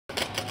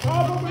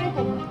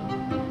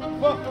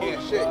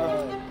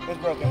It's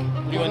broken.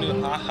 You want to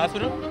do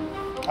hospital?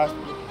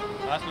 Hospital.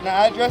 Hospital?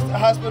 Now address the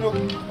hospital.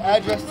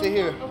 Address to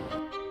here.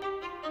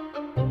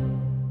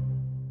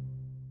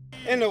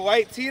 In the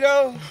white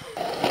Tito.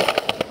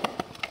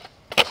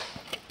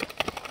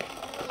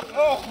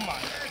 Oh my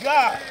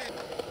God.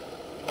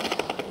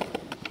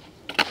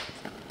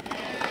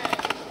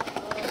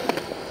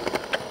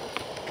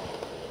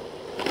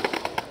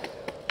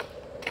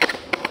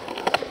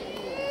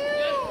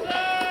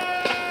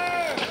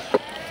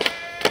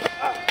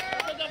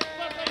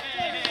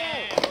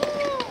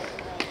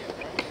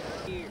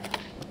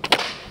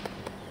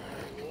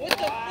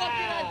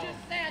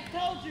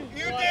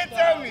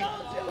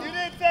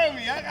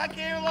 I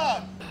can't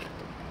lie.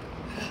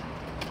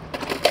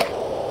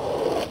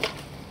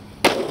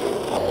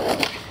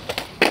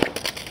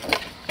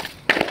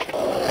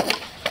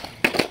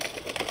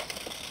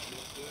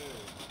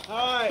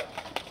 Alright.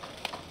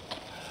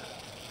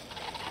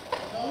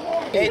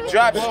 It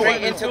dropped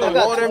straight into the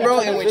water, bro,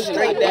 and went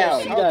straight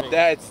down.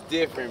 That's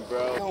different,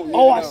 bro.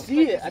 Oh, I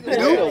see it. I think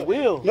it's a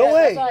wheel. No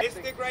way. This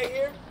stick right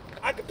here,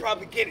 I could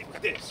probably get it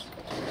with this.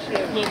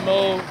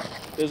 Clipmode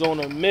is on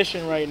a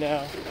mission right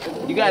now.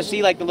 You guys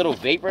see like the little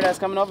vapor that's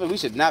coming off it? We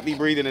should not be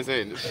breathing this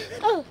in.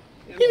 Oh,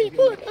 give me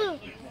pull it up.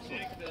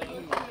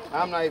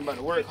 I'm not even about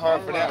to work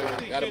hard for that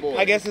one. Got a board.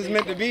 I guess it's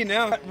meant to be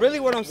now.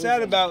 Really what I'm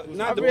sad about,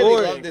 not the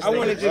board. I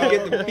want to just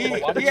get the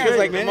beat. He has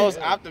like the most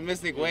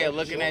optimistic way of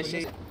looking at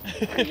shit.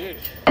 Man.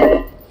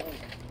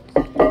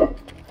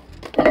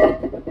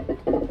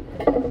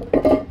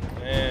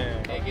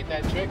 Hey, get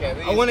that trick at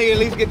least. I want to at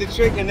least get the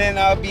trick and then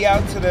I'll be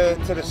out to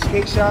the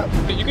skate shop.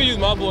 You can use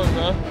my board,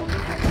 man.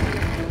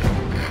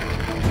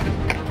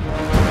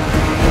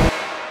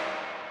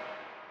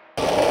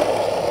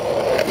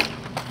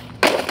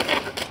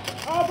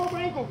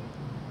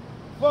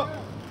 Fuck,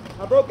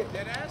 I broke it.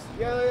 Dead ass?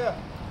 Yeah.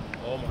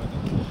 Oh my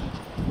God.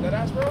 Dead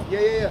ass, bro?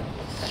 Yeah.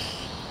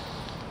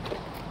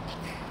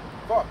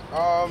 Fuck.